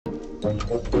I'll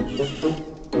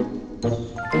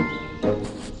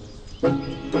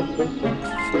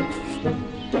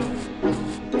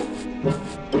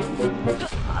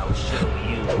show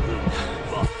you who's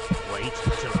boss. Wait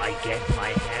till I get my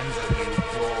hands on you,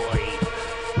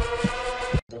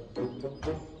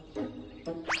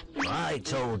 boy. I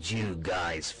told you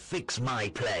guys, fix my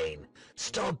plane.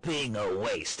 Stop being a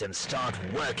waste and start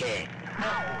working.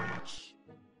 Ouch!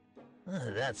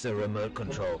 That's a remote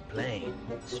control plane.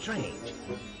 Strange.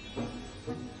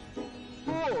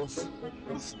 Boss,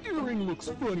 the steering looks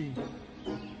funny.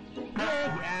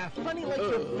 Yeah, funny like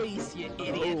your face, you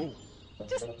idiot.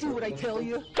 Just do what I tell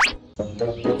you.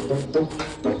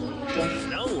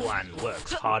 No one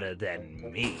works harder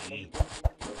than me.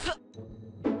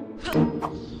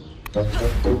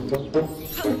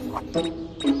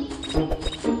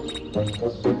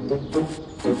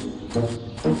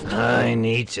 I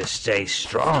need to stay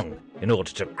strong in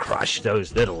order to crush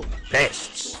those little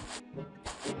pests.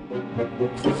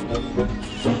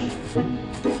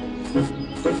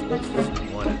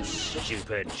 What a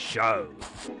stupid show.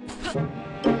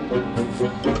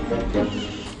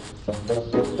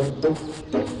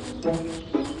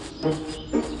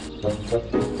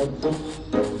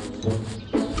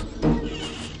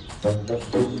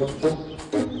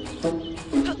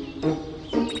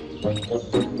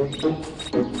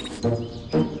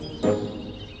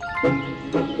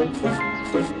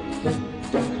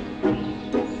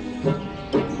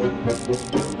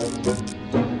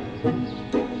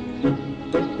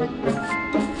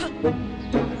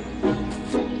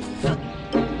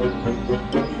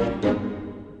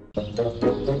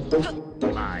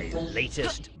 My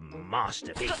latest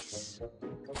masterpiece.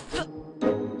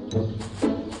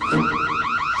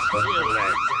 Still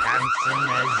as handsome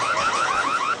as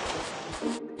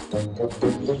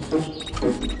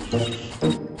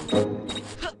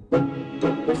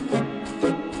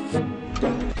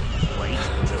Wait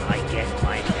until I get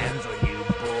my hands on you,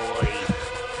 boy.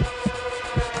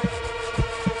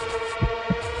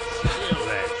 Still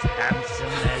as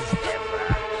handsome as ever.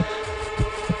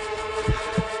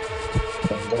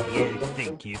 You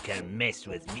think you can mess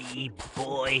with me,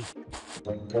 boy?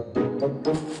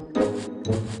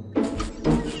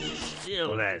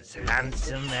 Still as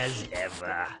handsome as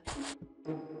ever.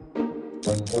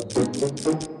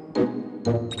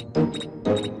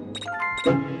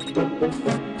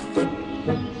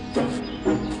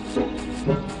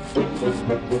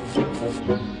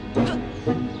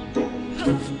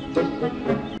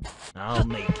 I'll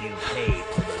make you pay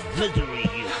for the misery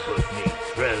you put me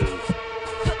through.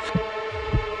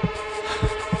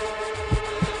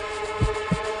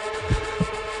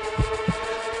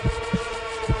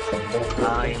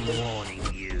 I'm warning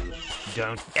you,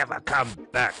 don't ever come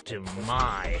back to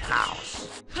my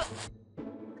house.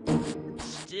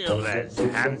 Still as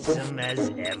handsome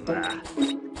as ever.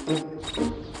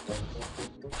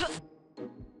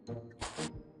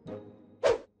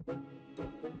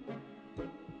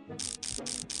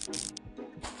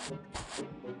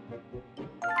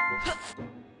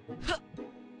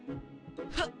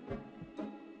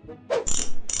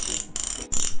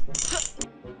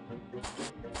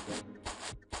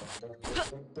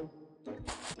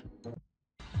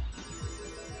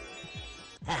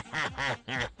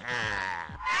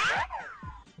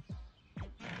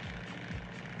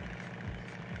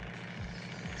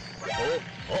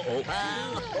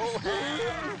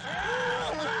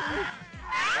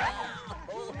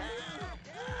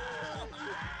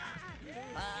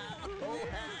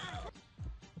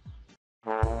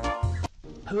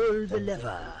 Pull the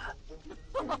lever.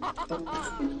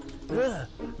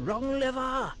 Wrong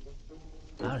lever.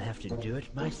 I'll have to do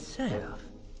it myself.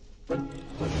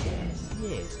 Yes,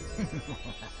 yes.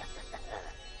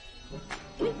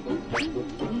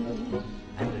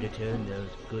 I'm going to turn those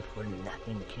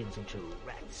good-for-nothing kids into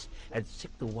rats and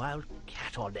sick the wild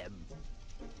cat on them.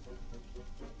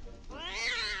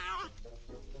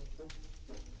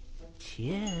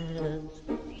 Cheers.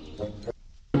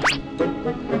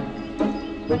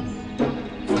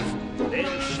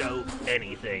 They'll show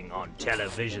anything on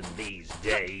television these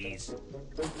days.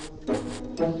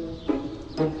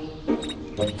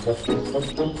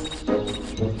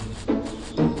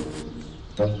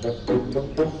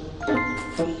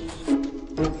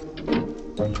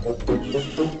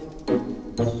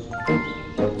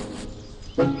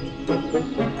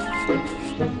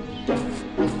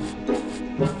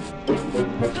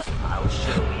 I'll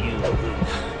show you who's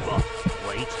boss.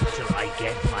 Wait till I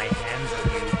get my hands on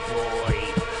you, boy.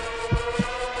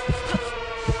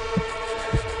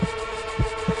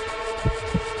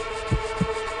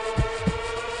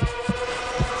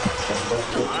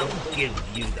 I'll give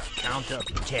you the count of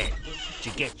 10 to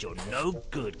get your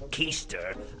no-good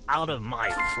keister out of my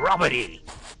property.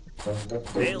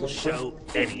 They'll show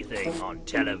anything on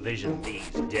television these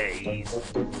days.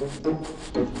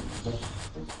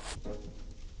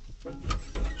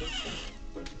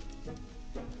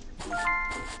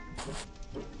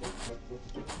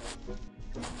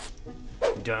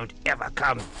 Don't ever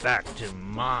come back to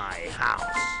my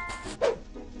house.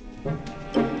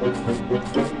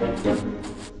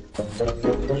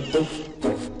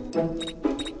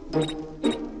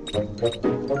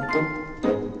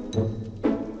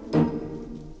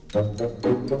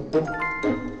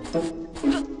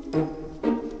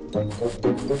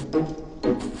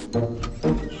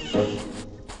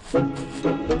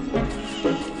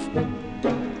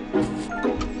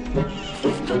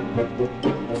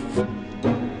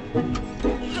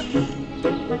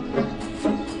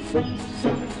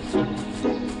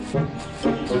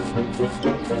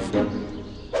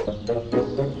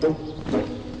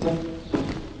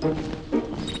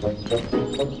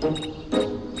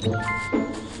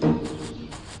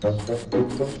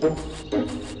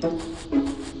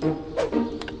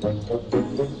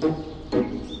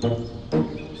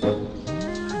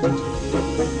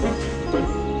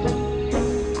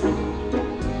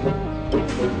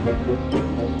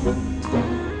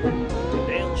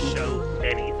 They'll show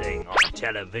anything on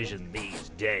television these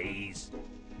days.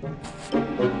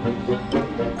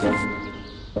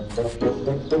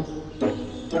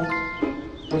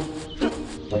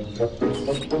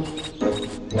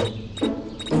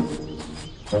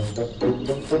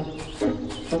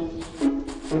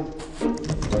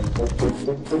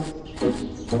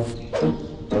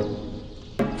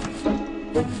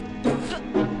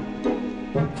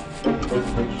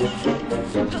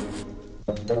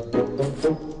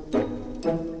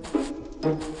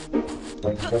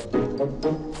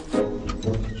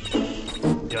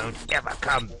 Don't ever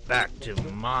come back to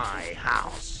my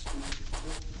house.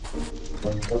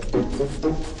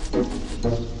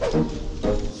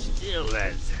 Still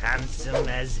as handsome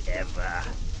as ever.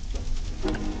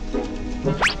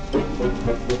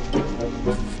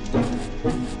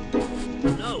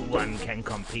 No one can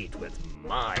compete with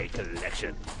my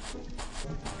collection.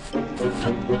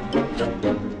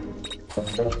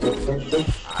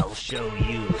 I'll show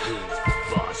you who's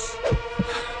boss.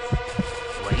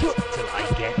 Wait till I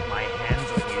get my hands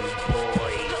on you,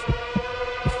 boy.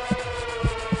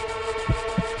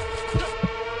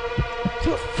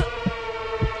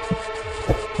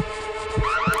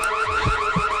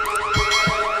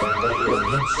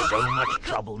 You're in so much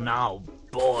trouble now,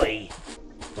 boy.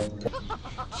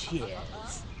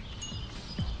 Cheers.